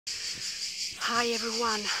Hi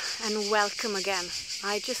everyone and welcome again.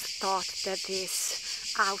 I just thought that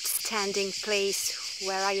this outstanding place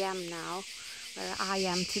where I am now, where I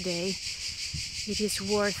am today, it is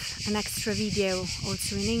worth an extra video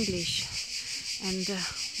also in English. And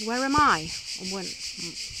where am I?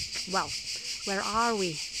 Well, where are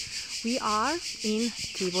we? We are in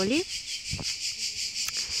Tivoli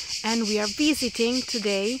and we are visiting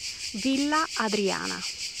today Villa Adriana.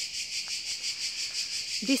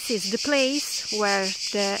 This is the place where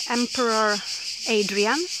the Emperor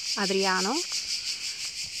Adriano,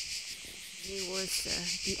 he was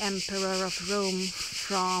the Emperor of Rome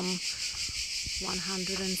from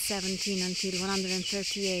 117 until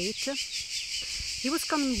 138. He was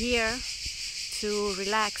coming here to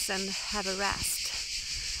relax and have a rest.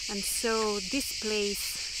 And so this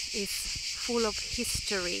place is full of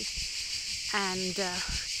history and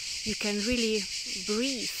you can really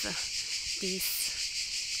breathe this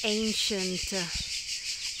ancient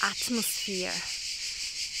atmosphere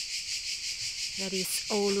that is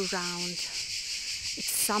all around. It's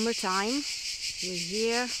summertime, you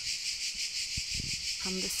hear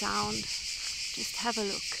from the sound. Just have a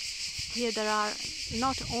look. Here there are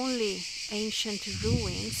not only ancient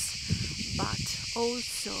ruins but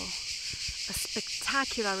also a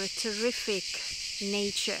spectacular, a terrific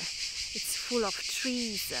nature. It's full of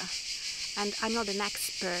trees and I'm not an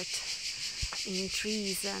expert in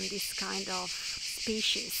trees and this kind of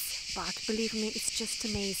species, but believe me, it's just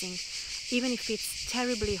amazing. Even if it's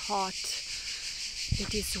terribly hot,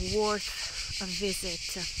 it is worth a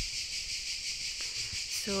visit.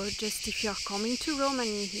 So just if you are coming to Rome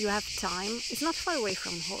and you have time, it's not far away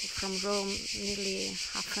from Rome, nearly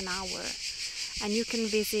half an hour, and you can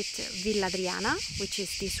visit Villa Adriana, which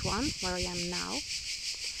is this one where I am now,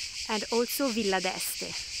 and also Villa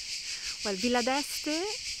d'Este. Well, Villa d'Este,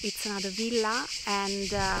 it's another villa,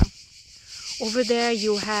 and over there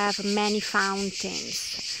you have many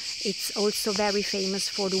fountains. It's also very famous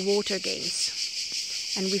for the water games,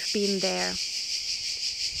 and we've been there a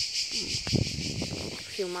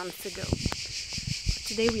few months ago. But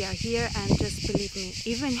today we are here, and just believe me,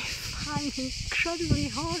 even if I'm incredibly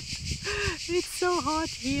hot, it's so hot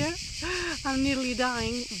here, I'm nearly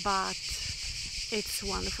dying, but it's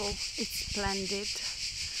wonderful, it's splendid.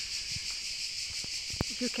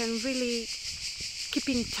 You can really keep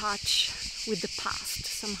in touch with the past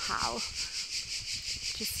somehow.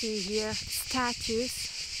 Just see here statues,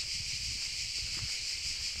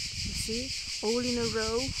 you see, all in a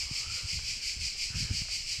row.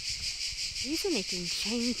 Isn't it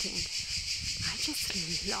enchanting? I just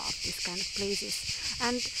love this kind of places.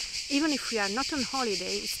 And even if we are not on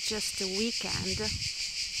holiday, it's just a weekend,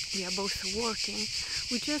 we are both working,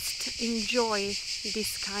 we just enjoy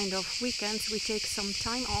this kind of weekends. We take some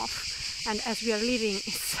time off, and as we are living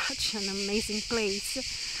in such an amazing place,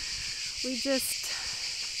 we just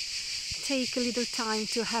take a little time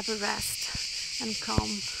to have a rest and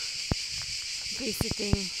come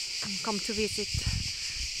to visit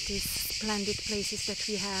these splendid places that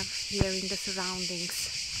we have here in the surroundings.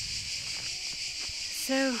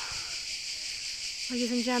 So,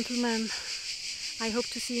 ladies and gentlemen, I hope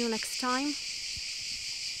to see you next time.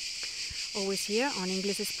 Always here on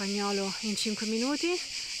Inglese Spagnolo in 5 minuti.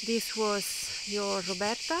 This was your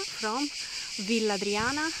Roberta from Villa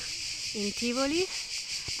Adriana in Tivoli,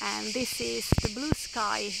 and this is the blue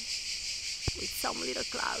sky with some little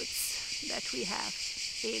clouds that we have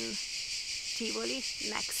in Tivoli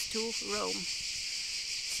next to Rome.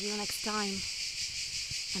 See you next time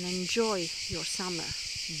and enjoy your summer.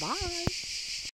 Bye!